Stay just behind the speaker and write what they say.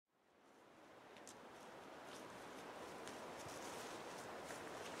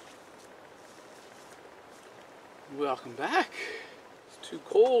welcome back. It's too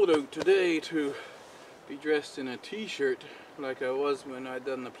cold out today to be dressed in a t-shirt like I was when I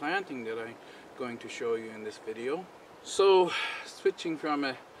done the planting that I'm going to show you in this video. So switching from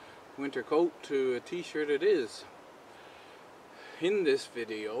a winter coat to a t-shirt it is. In this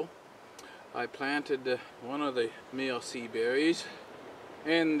video I planted one of the male sea berries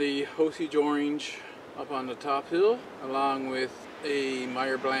and the Osage Orange up on the top hill along with a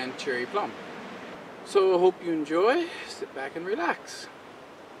Meyer Bland cherry plum. So I hope you enjoy. Sit back and relax.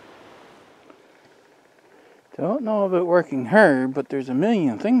 Don't know about working hard, but there's a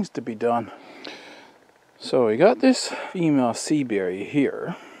million things to be done. So we got this female sea berry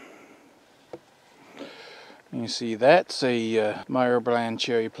here. You see that's a Meyer Bland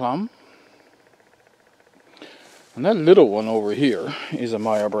cherry plum. And that little one over here is a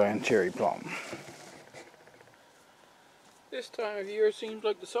Meyer Bland cherry plum. This time of year seems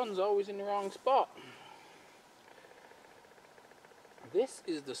like the sun's always in the wrong spot. This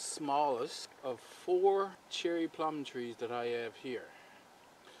is the smallest of 4 cherry plum trees that I have here.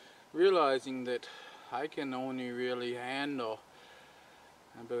 Realizing that I can only really handle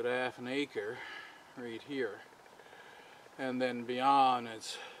about half an acre right here. And then beyond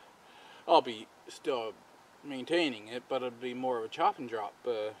I'll be still maintaining it, but it'll be more of a chop and drop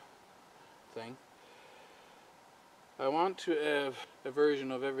thing. I want to have a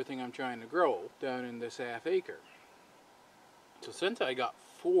version of everything I'm trying to grow down in this half acre. So since I got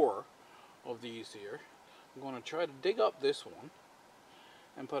 4 of these here, I'm going to try to dig up this one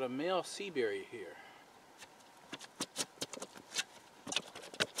and put a male sea berry here.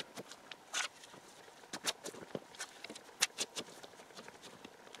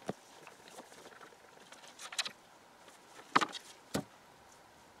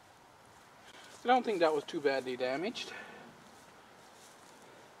 I don't think that was too badly damaged.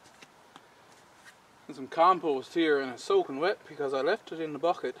 And some compost here, and it's soaking wet because I left it in the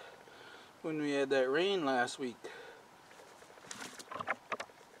bucket when we had that rain last week.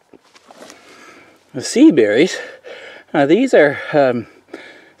 The sea berries, these are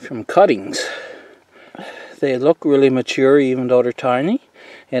from cuttings. They look really mature even though they're tiny,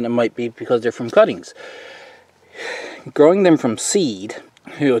 and it might be because they're from cuttings. Growing them from seed,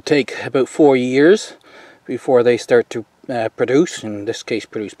 it will take about 4 years before they start to produce, in this case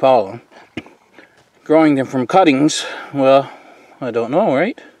produce pollen. Growing them from cuttings, well, I don't know,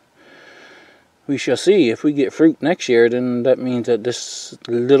 right? We shall see. If we get fruit next year, then that means that this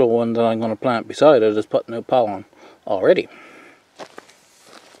little one that I'm going to plant beside it is putting out pollen already.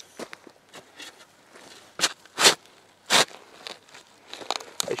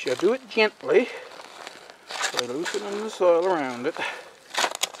 I shall do it gently by loosening the soil around it.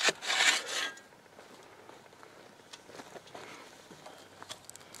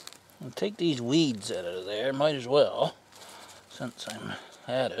 I'll take these weeds out of there, might as well, since I'm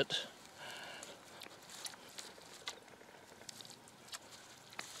at it.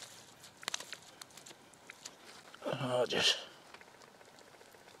 I'll just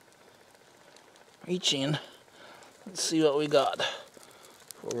reach in and see what we got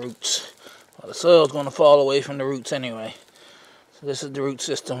for roots. Well, the soil's going to fall away from the roots anyway. So this is the root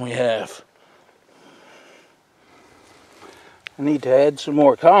system we have. I need to add some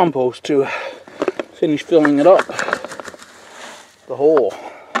more compost to finish filling it up. The hole,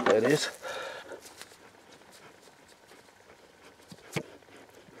 that is.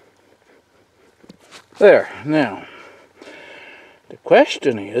 There, now, the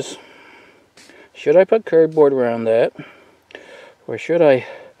question is, should I put cardboard around that, or should I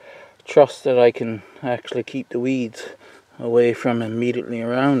trust that I can actually keep the weeds away from immediately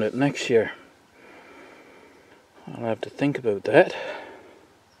around it next year? I'll have to think about that.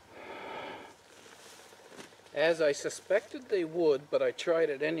 As I suspected they would, but I tried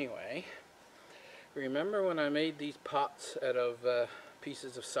it anyway. Remember when I made these pots out of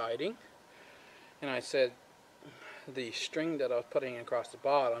pieces of siding? And I said the string that I was putting across the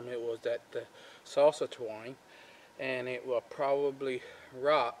bottom, it was that salsa twine, and it will probably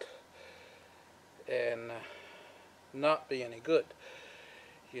rot and not be any good.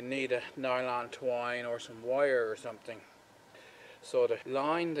 You need a nylon twine or some wire or something. So the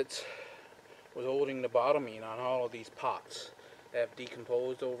line that was holding the bottom in on all of these pots have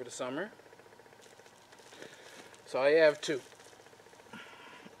decomposed over the summer. So I have to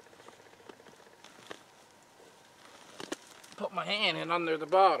put my hand in under the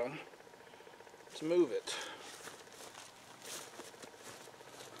bottom to move it.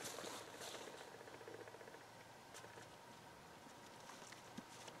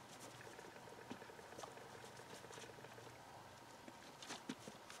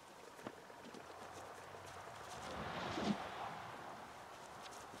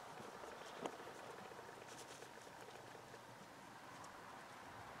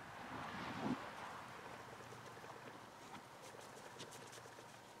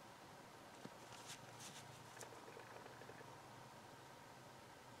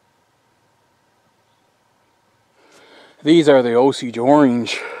 These are the Osage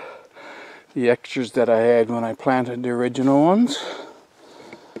Orange, the extras that I had when I planted the original ones.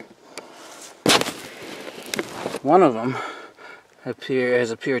 One of them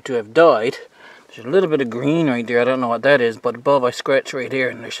has appeared to have died. There's a little bit of green right there, I don't know what that is, but above I scratched right here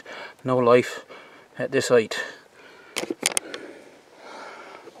and there's no life at this height.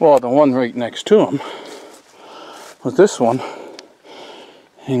 Well, the one right next to him was this one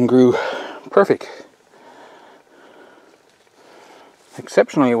and grew perfect.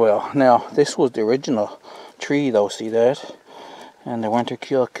 Exceptionally well. Now, this was the original tree though, see that? And the winter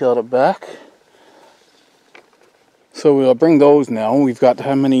kill killed it back. So we'll bring those now. We've got,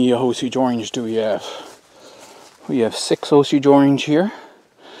 how many Osage Orange do we have? We have 6 Osage Orange here.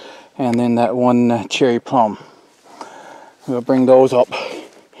 And then that one cherry plum. We'll bring those up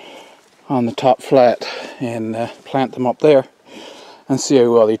on the top flat and plant them up there and see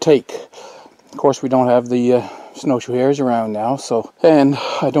how well they take. Of course, we don't have the snowshoe hares around now, so, and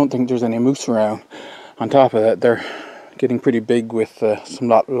I don't think there's any moose around. On top of that, they're getting pretty big with some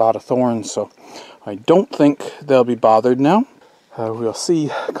lot of thorns, so I don't think they'll be bothered now. We'll see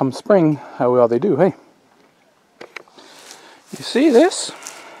come spring how well they do. Hey, you see this?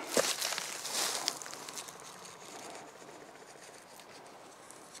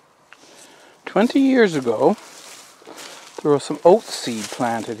 "20 years ago, there was some oat seed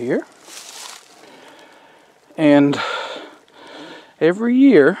planted here, and every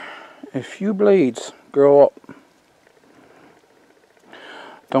year a few blades grow up.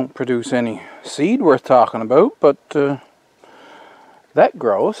 Don't produce any seed worth talking about, but that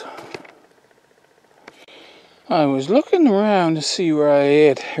grows." I was looking around to see where I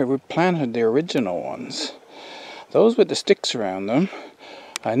had planted the original ones. Those with the sticks around them,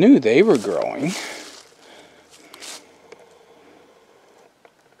 I knew they were growing.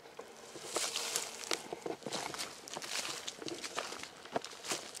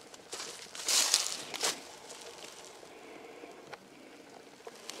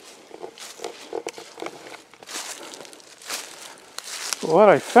 What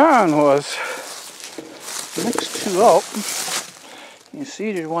I found was next two up, you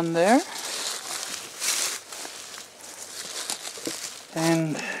see there's one there,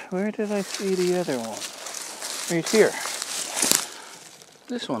 and where did I see the other one? Right here.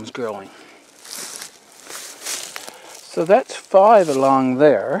 This one's growing. So that's 5 along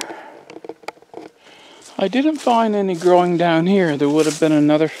there. I didn't find any growing down here. There would have been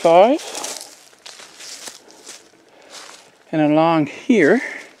another 5. And along here,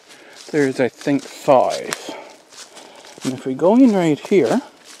 there's, I think, 5. And if we go in right here,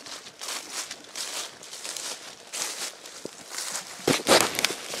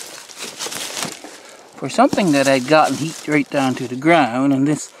 for something that had gotten heat right down to the ground, and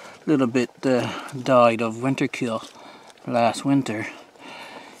this little bit died of winter kill last winter,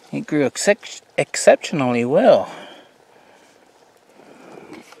 it grew exceptionally well.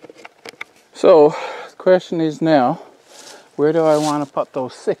 So, the question is now, where do I want to put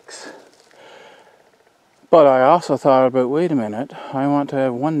those 6? But I also thought about, wait a minute, I want to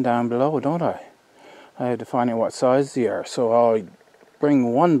have one down below, don't I? I have to find out what size they are, so I'll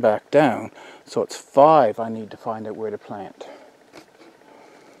bring one back down, so it's 5 I need to find out where to plant.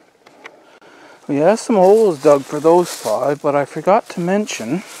 We have some holes dug for those 5, but I forgot to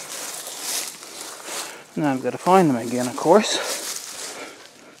mention, now I've got to find them again, of course.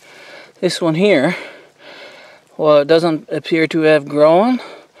 This one here, well, it doesn't appear to have grown.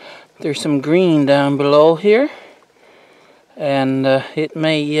 There's some green down below here, and it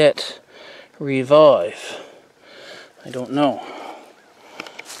may yet revive. I don't know.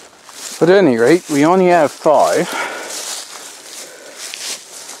 But at any rate, we only have 5.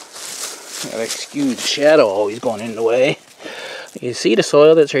 Gotta excuse the shadow always going in the way. You see the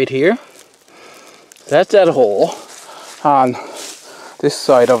soil that's right here? That's that hole on this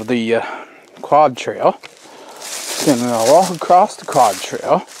side of the quad trail. Then we'll walk across the quad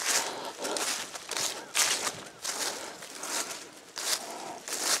trail.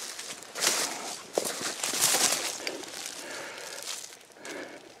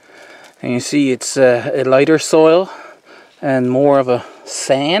 And you see it's a lighter soil and more of a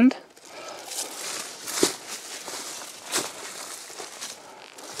sand.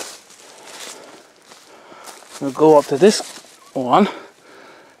 We'll go up to this one,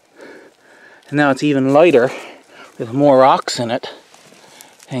 and now it's even lighter with more rocks in it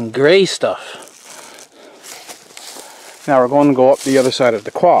and gray stuff. Now we're going to go up the other side of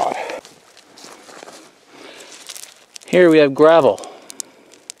the quad. Here we have gravel.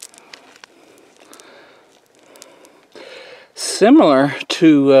 Similar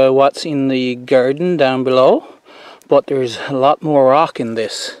to what's in the garden down below, but there's a lot more rock in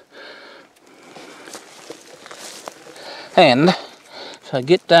this. And if I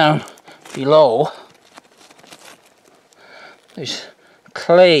get down below, there's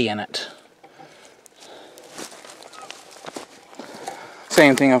clay in it.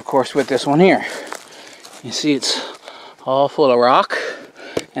 Same thing, of course, with this one here. You see it's all full of rock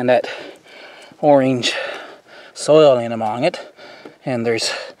and that orange soil in among it, and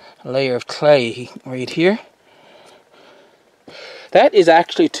there's a layer of clay right here. That is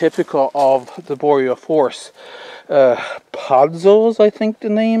actually typical of the boreal forest. Podzos, I think the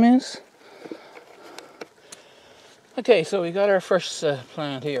name is. Okay, so we got our first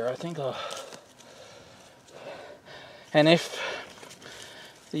plant here. I think and if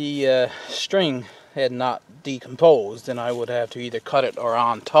the string had not decomposed, then I would have to either cut it or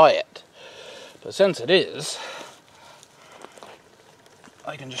untie it. But since it is,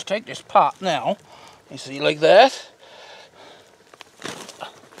 I can just take this pot now, you see, like that,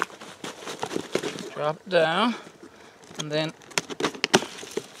 drop it down, and then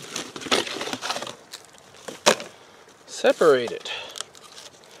separate it.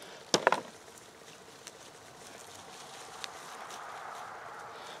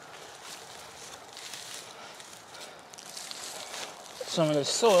 Put some of the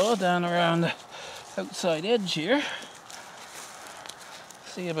soil down around the outside edge here.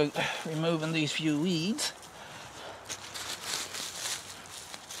 See about removing these few weeds.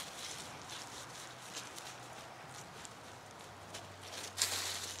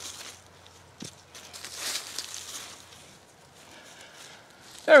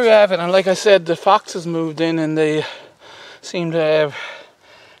 There we have it, and like I said, the foxes moved in and they seem to have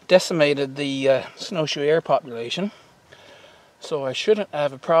decimated the snowshoe hare population, so I shouldn't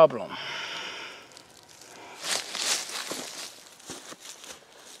have a problem.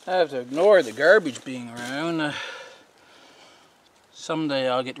 I have to ignore the garbage being around. Someday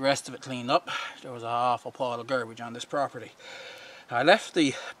I'll get the rest of it cleaned up. There was an awful pile of garbage on this property. I left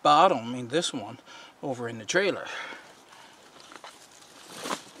the bottom, I mean this one, over in the trailer.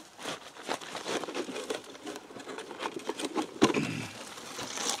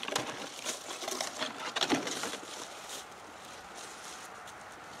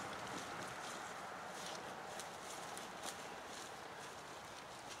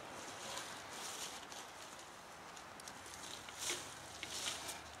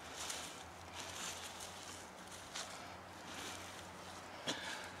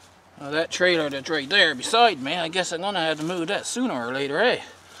 That trailer that's right there beside me, I guess I'm going to have to move that sooner or later, eh?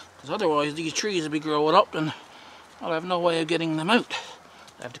 Because otherwise these trees will be growing up and I'll have no way of getting them out.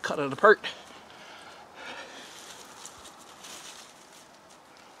 I have to cut it apart.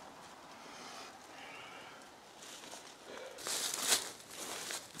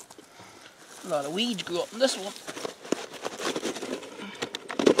 A lot of weeds grew up in this one.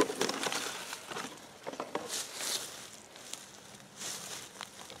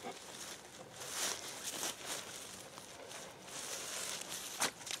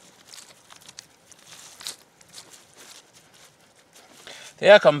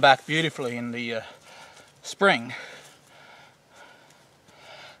 They'll come back beautifully in the spring.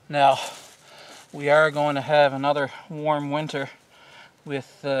 Now, we are going to have another warm winter with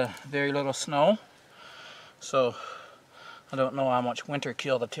very little snow. So, I don't know how much winter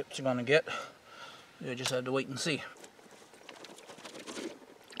kill the tips are going to get. You just have to wait and see.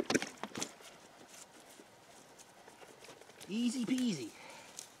 Easy peasy.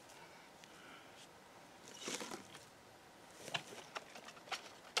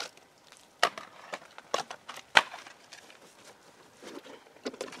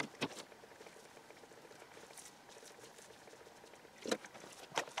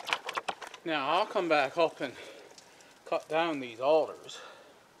 Now I'll come back up and cut down these alders.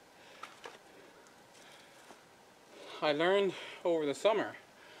 I learned over the summer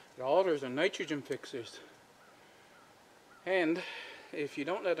that alders are nitrogen fixers, and if you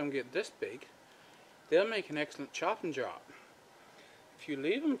don't let them get this big, they'll make an excellent chop and drop. If you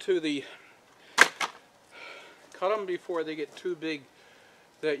leave them to the, cut them before they get too big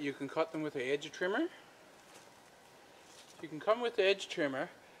that you can cut them with an edge trimmer. You can come with the edge trimmer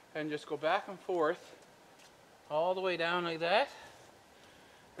and just go back and forth all the way down like that,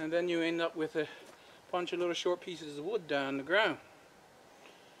 and then you end up with a bunch of little short pieces of wood down the ground.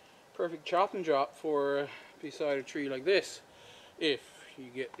 Perfect chop and drop for beside a tree like this. If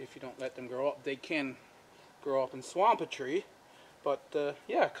you don't let them grow up, they can grow up and swamp a tree, but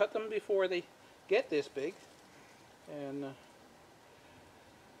yeah, cut them before they get this big, and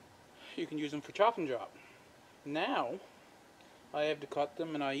you can use them for chop and drop. Now I have to cut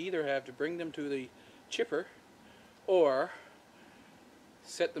them, and I either have to bring them to the chipper or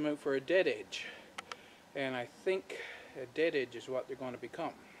set them out for a dead edge. And I think a dead edge is what they're going to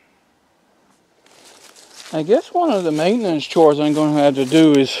become. I guess one of the maintenance chores I'm going to have to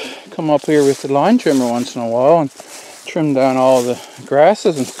do is come up here with the line trimmer once in a while and trim down all the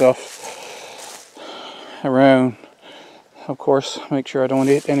grasses and stuff around. Of course, make sure I don't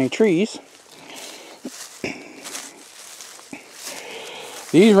hit any trees.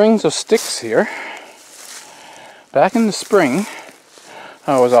 These rings of sticks here, back in the spring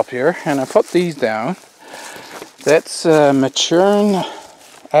I was up here and I put these down. That's maturing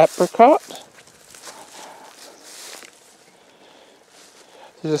apricot.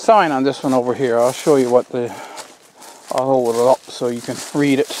 There's a sign on this one over here. I'll show you what I'll hold it up so you can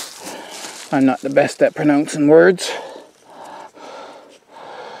read it. I'm not the best at pronouncing words.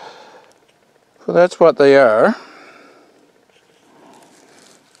 So that's what they are.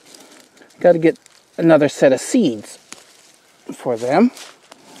 Got to get another set of seeds for them.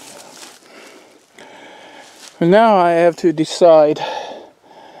 And now I have to decide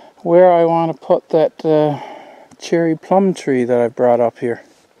where I want to put that cherry plum tree that I brought up here.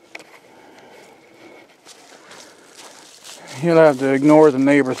 You'll have to ignore the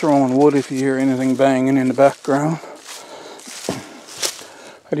neighbor throwing wood if you hear anything banging in the background.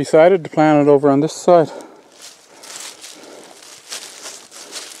 I decided to plant it over on this side.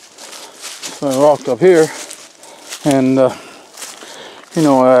 So I walked up here and you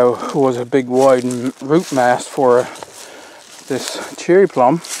know, it was a big wide root mass for this cherry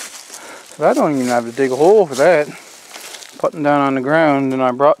plum. So I don't even have to dig a hole for that. Putting down on the ground, and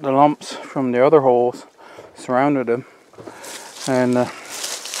I brought the lumps from the other holes, surrounded them. And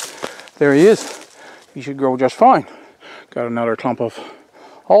there he is. He should grow just fine. Got another clump of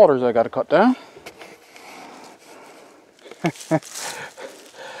alders I got to cut down.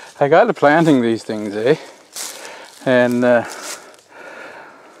 I got to planting these things, eh? And I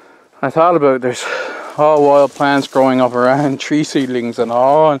thought about there's all wild plants growing up around, tree seedlings and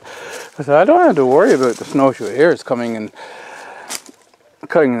all. And I said I don't have to worry about the snowshoe hares coming and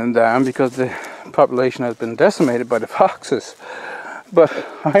cutting them down because the population has been decimated by the foxes. But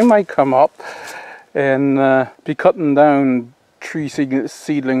I might come up and be cutting down tree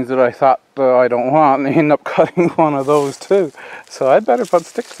seedlings that I thought I don't want and end up cutting one of those too. So I'd better put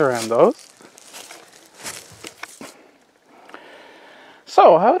sticks around those.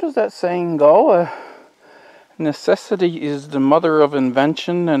 So how does that saying go? Necessity is the mother of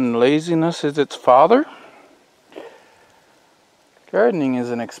invention and laziness is its father. Gardening is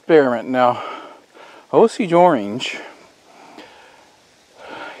an experiment. Now, Osage Orange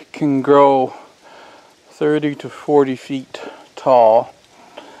can grow 30 to 40 feet tall.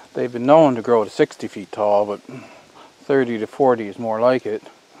 They've been known to grow to 60 feet tall, but 30 to 40 is more like it.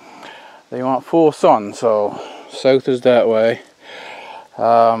 They want full sun, so south is that way.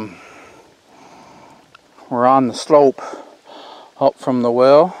 We're on the slope up from the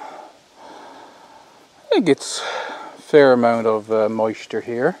well. It gets a fair amount of moisture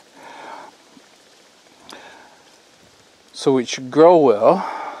here, so it should grow well.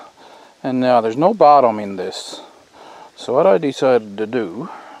 And now there's no bottom in this, so what I decided to do,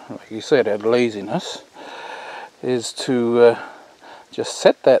 like you said, out of laziness, is to just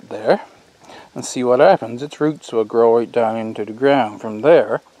set that there and see what happens. Its roots will grow right down into the ground from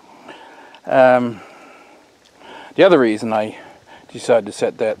there. The other reason I decided to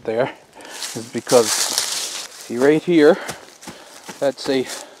set that there is because, see right here, that's a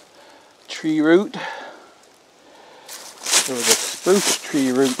tree root. There was a spruce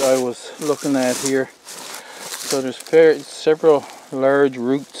tree root I was looking at here. So there's several large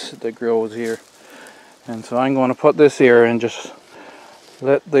roots that grows here. And so I'm going to put this here and just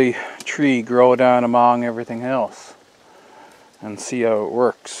let the tree grow down among everything else and see how it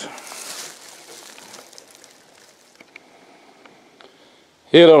works.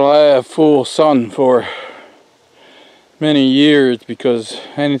 It'll have full sun for many years because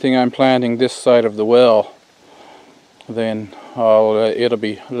anything I'm planting this side of the well, then it'll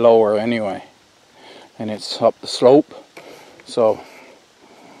be lower anyway, and it's up the slope, so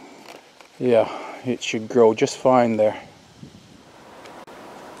yeah, it should grow just fine there.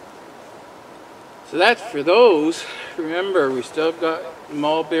 So that's for those. Remember, we still got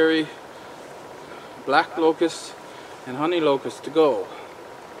mulberry, black locust and honey locust to go.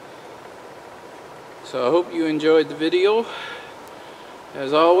 So I hope you enjoyed the video.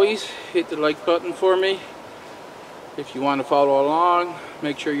 As always, hit the like button for me. If you want to follow along,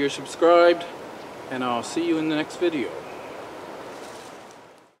 make sure you're subscribed, and I'll see you in the next video.